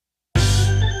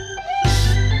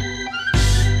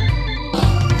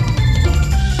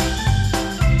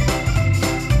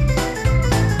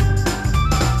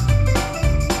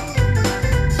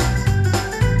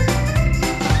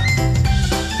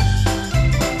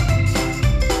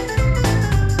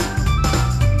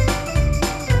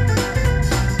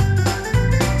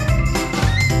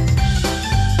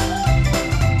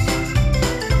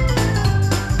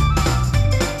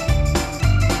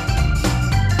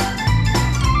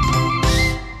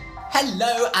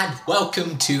Hello and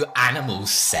welcome to Animal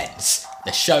Sense,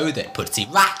 the show that puts the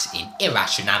rat in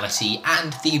irrationality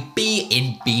and the bee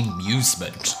in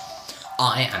bemusement.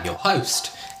 I am your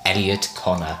host, Elliot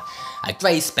Connor, a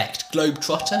grey-specked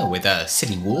globetrotter with a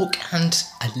silly walk and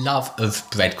a love of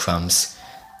breadcrumbs,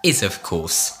 is of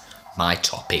course my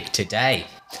topic today.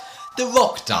 The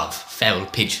rock dove, feral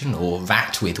pigeon or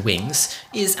rat with wings,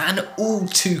 is an all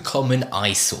too common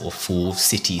eyesore for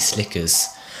city slickers,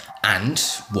 and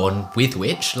one with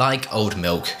which, like old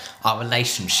milk, our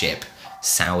relationship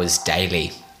sours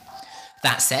daily.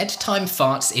 That said, time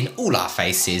farts in all our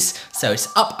faces, so it's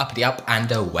up, uppity up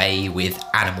and away with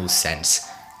Animal Sense,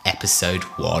 Episode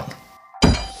 1.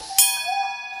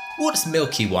 What's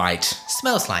milky white,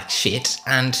 smells like shit,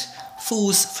 and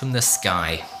falls from the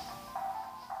sky?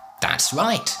 That's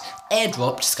right,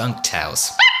 airdropped skunk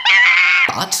tails.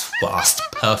 But whilst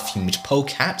perfumed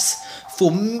polecats,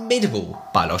 formidable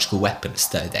biological weapons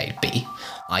though they'd be,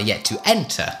 are yet to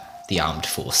enter the armed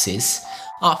forces,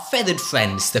 our feathered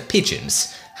friends the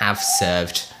pigeons have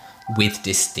served with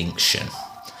distinction,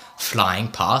 flying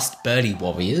past burly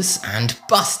warriors and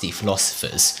busty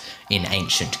philosophers in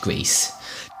ancient Greece.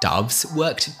 Doves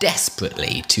worked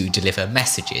desperately to deliver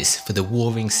messages for the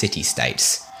warring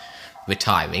city-states,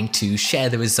 retiring to share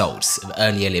the results of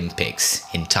early Olympics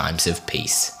in times of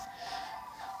peace.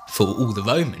 For all the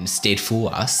Romans did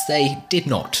for us, they did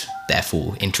not,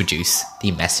 therefore, introduce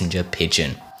the messenger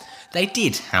pigeon. They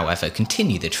did, however,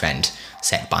 continue the trend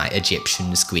set by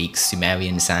Egyptians, Greeks,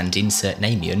 Sumerians and insert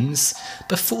namians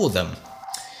before them.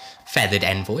 Feathered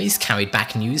envoys carried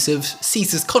back news of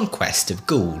Caesar's conquest of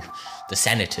Gaul, the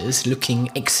senators looking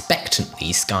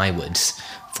expectantly skywards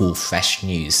for fresh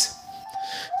news.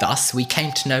 Thus we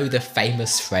came to know the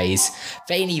famous phrase,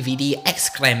 Veni vidi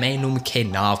excremenum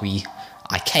cenari,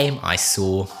 I came, I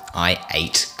saw, I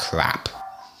ate crap.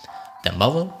 The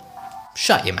moral?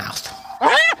 Shut your mouth.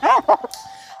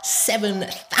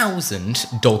 7,000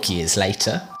 dog years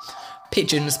later,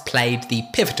 pigeons played the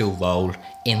pivotal role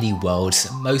in the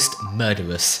world's most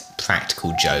murderous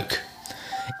practical joke.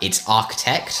 Its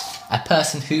architect, a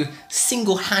person who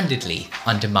single-handedly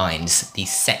undermines the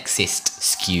sexist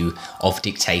skew of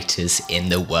dictators in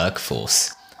the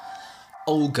workforce.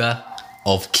 Olga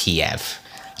of Kiev,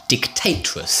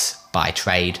 dictatress by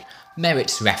trade,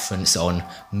 merits reference on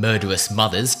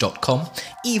murderousmothers.com,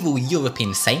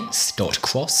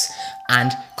 evileuropeansaints.cross,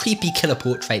 and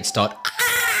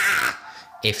creepykillerportraits.ah,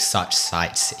 if such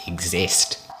sites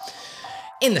exist.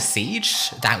 In the siege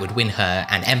that would win her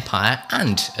an empire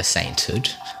and a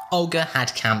sainthood, Olga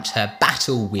had camped her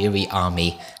battle-weary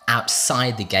army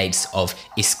outside the gates of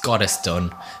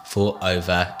Iskoriston for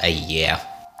over a year.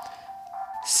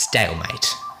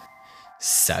 Stalemate.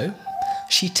 So,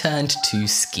 she turned to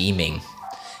scheming.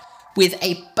 With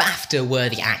a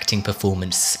BAFTA-worthy acting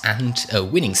performance and a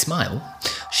winning smile,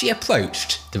 she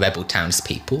approached the rebel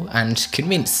townspeople and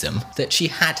convinced them that she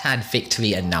had had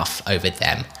victory enough over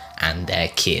them and their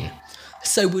kin,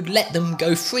 so would let them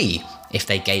go free if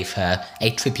they gave her a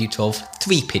tribute of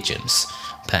 3 pigeons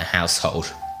per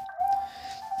household.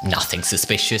 Nothing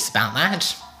suspicious about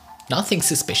that. Nothing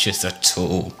suspicious at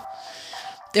all.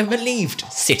 The relieved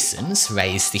citizens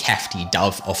raised the hefty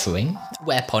dove offering,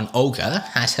 whereupon Olga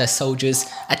had her soldiers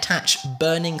attach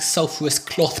burning sulphurous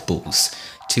cloth balls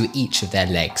to each of their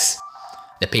legs.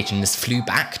 The pigeons flew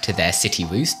back to their city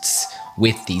roosts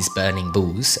with these burning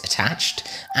balls attached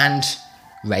and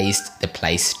razed the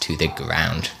place to the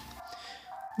ground.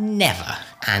 Never,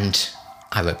 and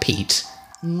I repeat,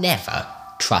 never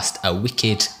trust a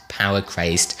wicked,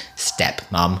 power-crazed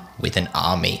stepmum with an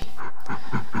army.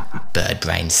 Bird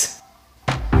brains.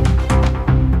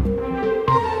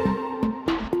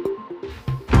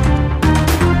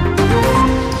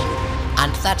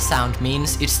 And that sound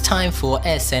means it's time for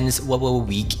ASN's WoWo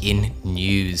Week in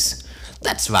News.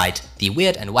 That's right, the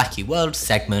Weird and Wacky World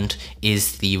segment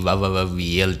is the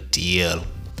real deal,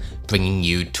 bringing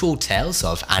you tall tales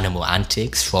of animal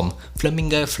antics from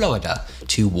Flamingo, Florida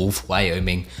to Wolf,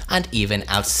 Wyoming, and even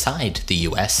outside the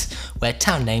US, where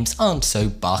town names aren't so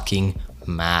barking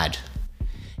mad.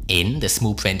 In the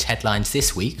small print headlines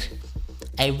this week,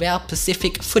 a rare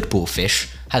Pacific football fish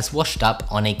has washed up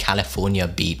on a California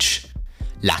beach.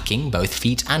 Lacking both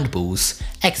feet and balls,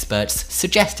 experts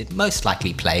suggest it most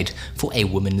likely played for a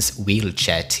women's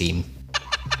wheelchair team.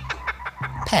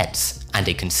 Pets and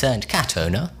a concerned cat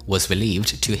owner was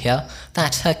relieved to hear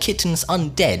that her kitten's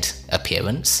undead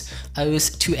appearance owes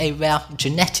to a rare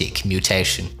genetic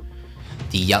mutation.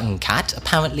 The young cat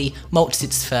apparently molts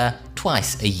its fur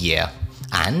twice a year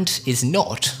and is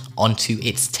not onto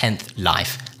its 10th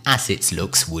life, as its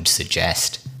looks would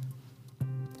suggest.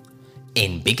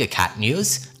 In bigger cat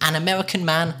news, an American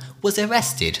man was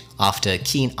arrested after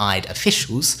keen-eyed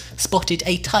officials spotted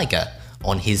a tiger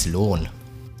on his lawn.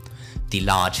 The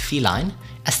large feline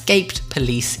escaped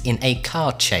police in a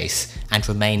car chase and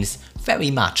remains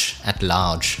very much at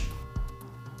large.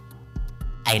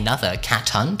 Another cat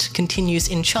hunt continues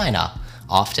in China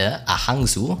after a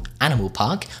Hangzhou animal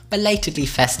park belatedly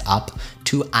fessed up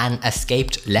to an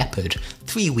escaped leopard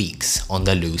 3 weeks on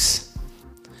the loose.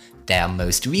 Their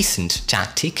most recent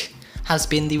tactic has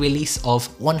been the release of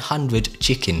 100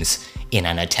 chickens in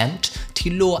an attempt to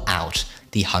lure out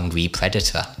the hungry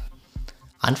predator.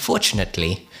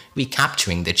 Unfortunately,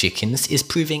 recapturing the chickens is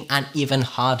proving an even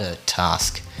harder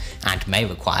task and may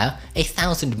require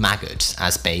 1,000 maggots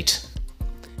as bait.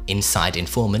 Inside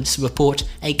informants report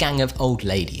a gang of old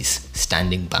ladies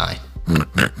standing by.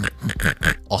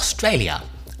 Australia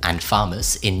and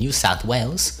farmers in New South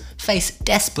Wales face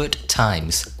desperate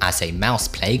times as a mouse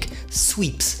plague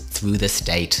sweeps through the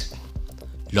state.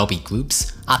 Lobby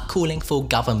groups are calling for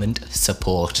government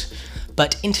support,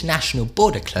 but international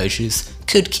border closures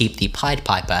could keep the Pied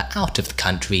Piper out of the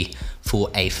country for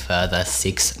a further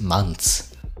 6 months.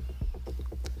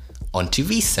 On to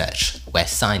research, where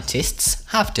scientists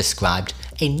have described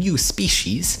a new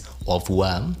species of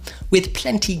worm with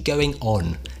plenty going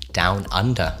on down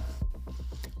under.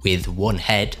 With 1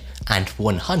 head and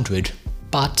 100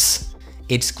 butts,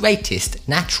 its greatest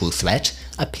natural threat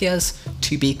appears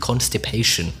to be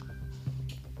constipation.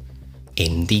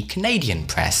 In the Canadian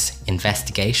press,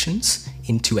 investigations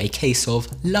into a case of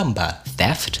lumber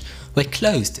theft were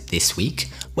closed this week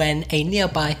when a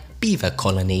nearby beaver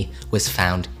colony was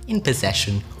found in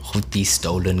possession of the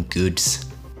stolen goods.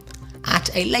 At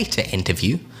a later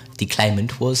interview, the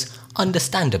claimant was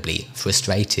understandably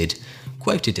frustrated,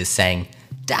 quoted as saying,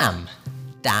 "Damn,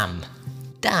 damn,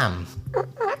 damn."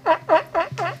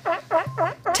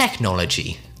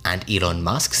 Technology and Elon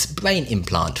Musk's brain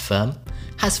implant firm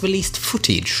has released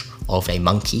footage of a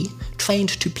monkey trained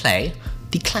to play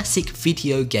the classic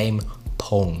video game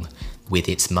Pong with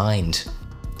its mind.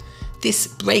 This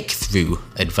breakthrough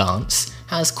advance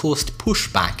has caused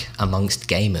pushback amongst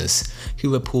gamers who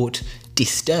report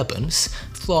disturbance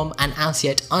from an as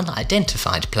yet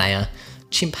unidentified player,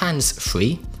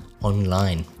 Chimpanzee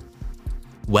online.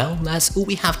 Well, that's all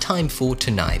we have time for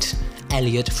tonight.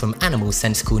 Elliot from Animal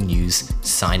Sensical News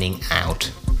signing out.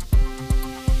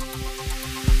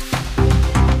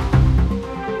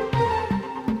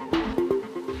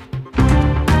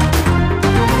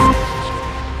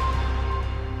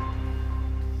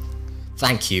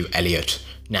 Thank you, Elliot.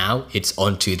 Now it's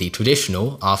on to the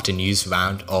traditional after-news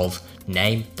round of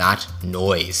Name That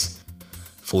Noise.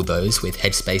 For those with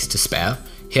headspace to spare,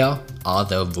 here are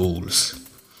the rules.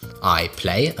 I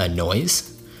play a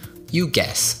noise, you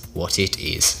guess what it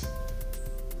is.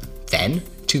 Then,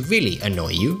 to really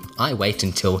annoy you, I wait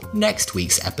until next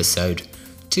week's episode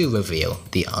to reveal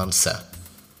the answer.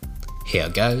 Here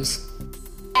goes.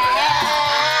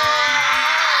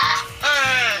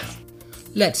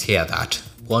 Let's hear that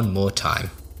one more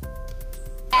time.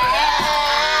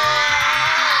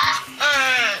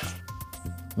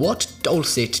 What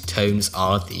dulcet tones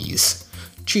are these?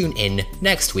 Tune in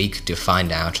next week to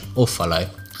find out, or follow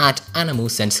at Animal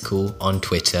Sensical on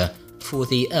Twitter for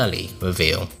the early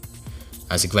reveal.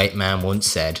 As a great man once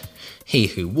said, "He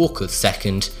who walketh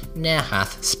second ne'er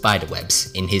hath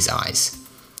spiderwebs in his eyes."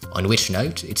 On which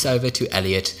note, it's over to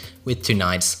Elliot with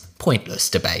tonight's pointless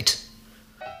debate.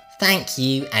 Thank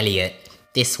you, Elliot.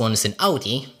 This one's an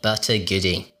oldie, but a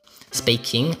goodie.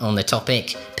 Speaking on the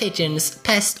topic, pigeons,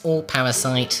 pest or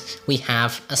parasite, we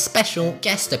have a special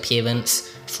guest appearance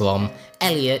from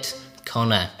Elliot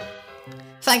Connor.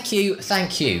 Thank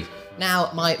you.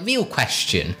 Now, my real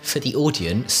question for the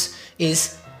audience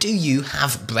is, do you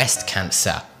have breast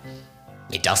cancer?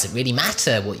 It doesn't really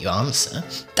matter what you answer.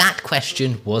 That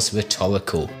question was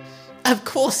rhetorical. Of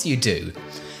course you do.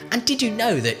 And did you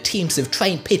know that teams of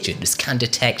trained pigeons can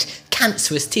detect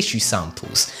cancerous tissue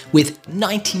samples with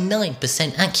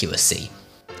 99% accuracy?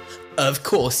 Of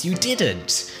course you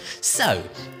didn't. So,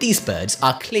 these birds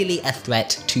are clearly a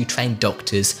threat to trained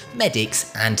doctors, medics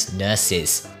and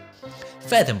nurses.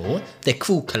 Furthermore, the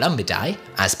cruel columbidae,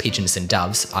 as pigeons and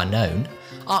doves are known,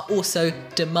 are also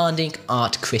demanding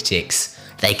art critics.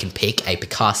 They can pick a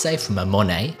Picasso from a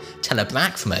Monet, tell a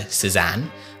Braque from a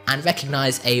Cézanne, and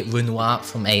recognise a Renoir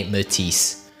from a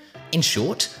Matisse. In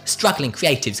short, struggling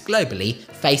creatives globally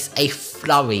face a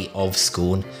flurry of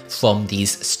scorn from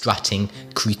these strutting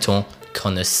crouton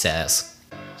connoisseurs.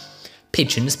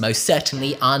 Pigeons most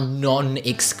certainly are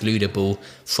non-excludable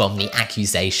from the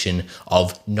accusation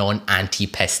of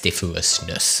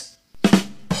non-antipestiferousness.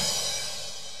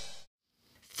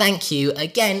 thank you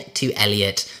again to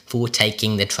Elliot for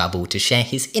taking the trouble to share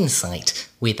his insight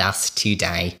with us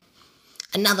today.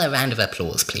 Another round of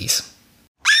applause, please.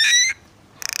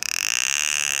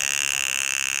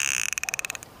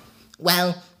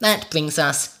 Well, that brings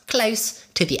us close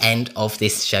to the end of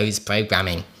this show's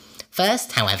programming.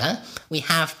 First, however, we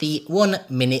have the 1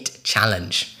 minute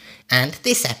challenge. And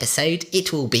this episode,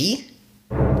 it will be...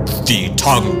 The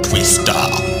Tongue Twister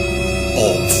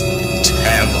of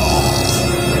Terror.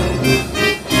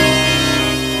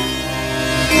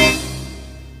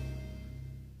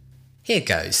 Here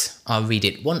goes. I'll read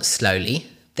it once slowly,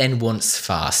 then once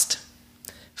fast.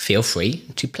 Feel free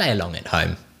to play along at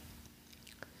home.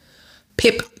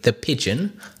 Pip the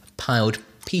pigeon piled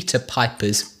Peter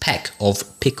Piper's peck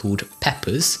of pickled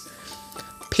peppers.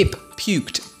 Pip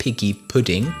puked piggy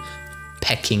pudding,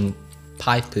 pecking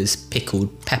Piper's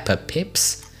pickled pepper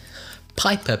pips.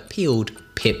 Piper peeled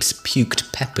Pip's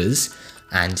puked peppers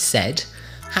and said,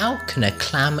 "How can a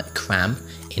clam cram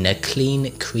in a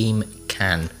clean cream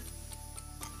can?"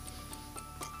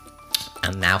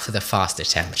 And now for the fast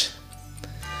attempt.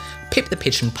 Pip the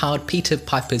pigeon piled Peter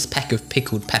Piper's peck of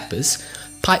pickled peppers.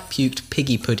 Pipe puked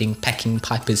piggy pudding pecking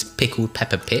Piper's pickled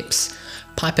pepper pips.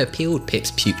 Piper peeled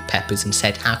Pip's puked peppers and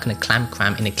said, "How can a clam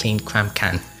cram in a clean cram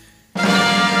can?"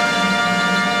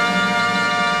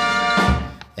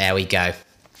 There we go.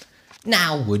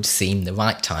 Now would seem the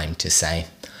right time to say,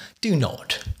 do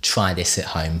not try this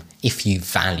at home if you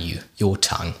value your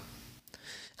tongue.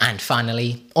 And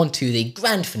finally, onto the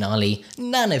grand finale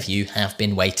none of you have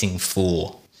been waiting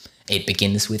for. It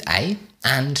begins with A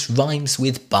and rhymes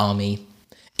with balmy.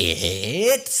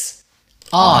 It's...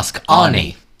 Ask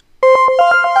Arnie.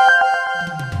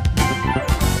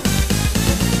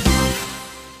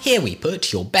 Here we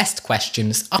put your best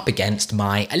questions up against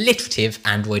my alliterative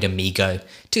Android amigo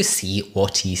to see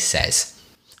what he says.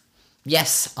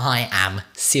 Yes, I am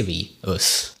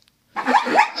serious.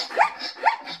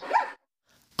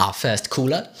 Our first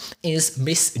caller is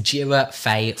Miss Jira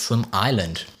Faye from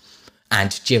Ireland.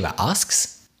 And Jira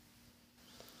asks,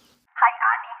 Hi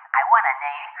Arnie, I wanna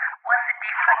know what's the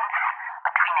difference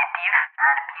between a div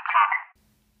and a pigeon?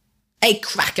 a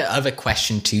cracker of a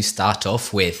question to start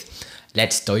off with.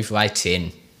 Let's dive right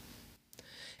in.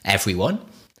 Everyone,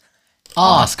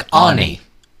 Ask Arnie.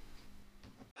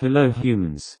 Hello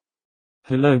humans.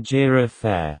 Hello Jira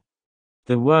Fair.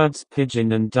 The words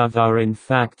pigeon and dove are in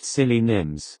fact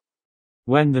synonyms.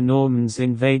 When the Normans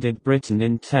invaded Britain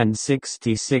in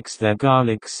 1066, their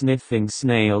garlic-sniffing,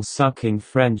 snail-sucking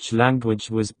French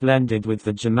language was blended with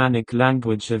the Germanic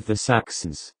language of the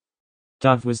Saxons.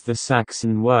 Dove was the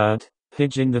Saxon word,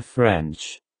 pigeon the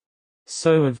French.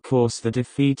 So of course the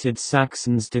defeated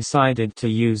Saxons decided to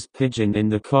use pigeon in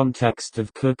the context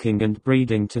of cooking and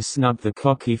breeding to snub the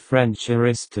cocky French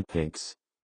aristopigs.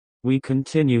 We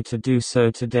continue to do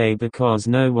so today because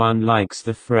no one likes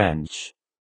the French.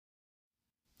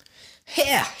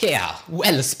 Here,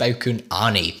 well spoken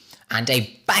Arnie, and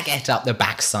a baguette up the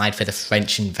backside for the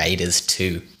French invaders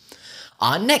too.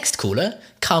 Our next caller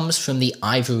comes from the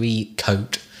Ivory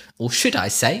Coast, or should I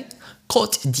say,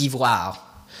 Côte d'Ivoire.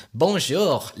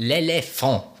 Bonjour,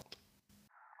 l'éléphant.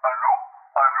 Allô?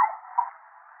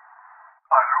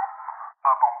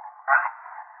 Pardon, oui.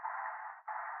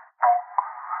 Bon,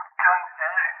 kan I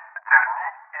termine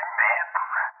mettre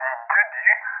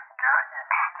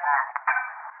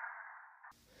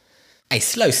A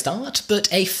slow start, but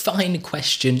a fine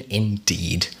question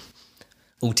indeed.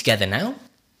 All together now?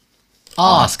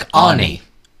 Ask Arnie.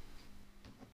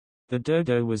 The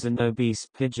dodo was an obese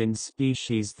pigeon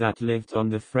species that lived on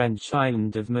the French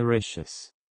island of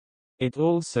Mauritius. It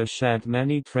also shared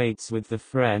many traits with the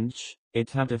French.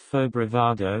 It had a faux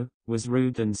bravado, was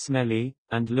rude and smelly,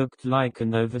 and looked like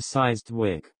an oversized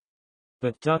wig.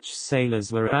 But Dutch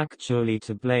sailors were actually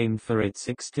to blame for its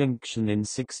extinction in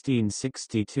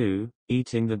 1662,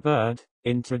 eating the bird,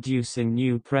 introducing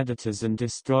new predators and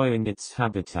destroying its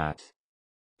habitat.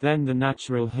 Then the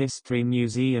Natural History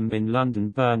Museum in London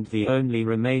burned the only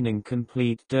remaining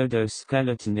complete dodo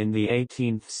skeleton in the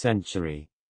 18th century.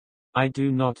 I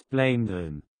do not blame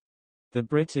them. The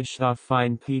British are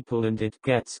fine people and it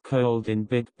gets cold in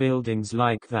big buildings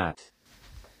like that.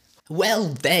 Well,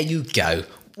 there you go.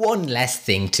 One less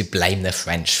thing to blame the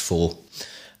French for.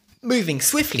 Moving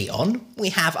swiftly on, we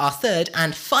have our third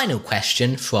and final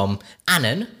question from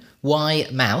Annan, Y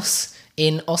Mouse,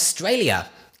 in Australia.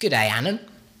 Good day, Annan.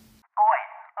 Oi,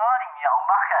 Arnie, jou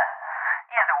makker.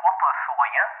 Here's a whopper for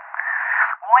you.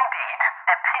 Why did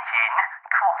a pigeon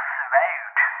cross the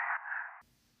road?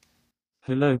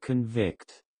 Hello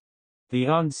Convict. The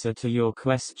answer to your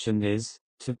question is,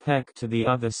 to peck to the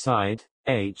other side,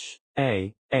 H,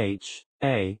 A H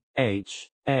A H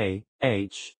A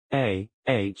H A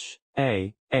H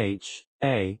A H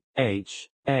A H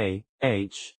A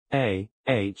H A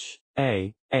H A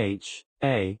H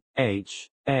A H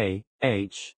A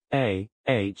H A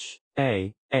H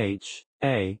A H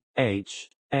A H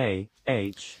A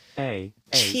H A.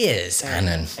 Cheers,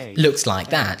 Annan. Looks like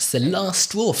that's the last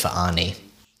straw for Arnie.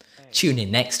 Tune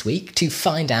in next week to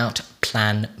find out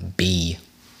Plan B.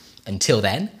 Until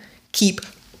then, keep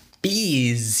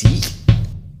busy.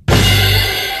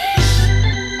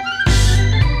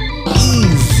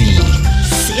 Easy.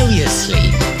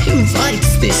 Seriously, who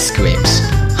writes this script?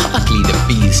 Hardly the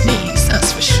bee's knees,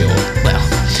 that's for sure. Well,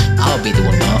 I'll be the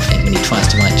one laughing when he tries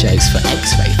to write jokes for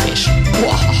X-ray fish.